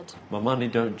My money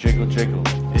don't jiggle jiggle,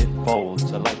 it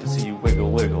folds. I like to see you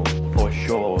wiggle wiggle, for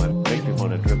sure, and make me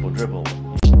wanna dribble dribble.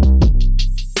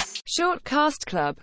 Short Cast Club.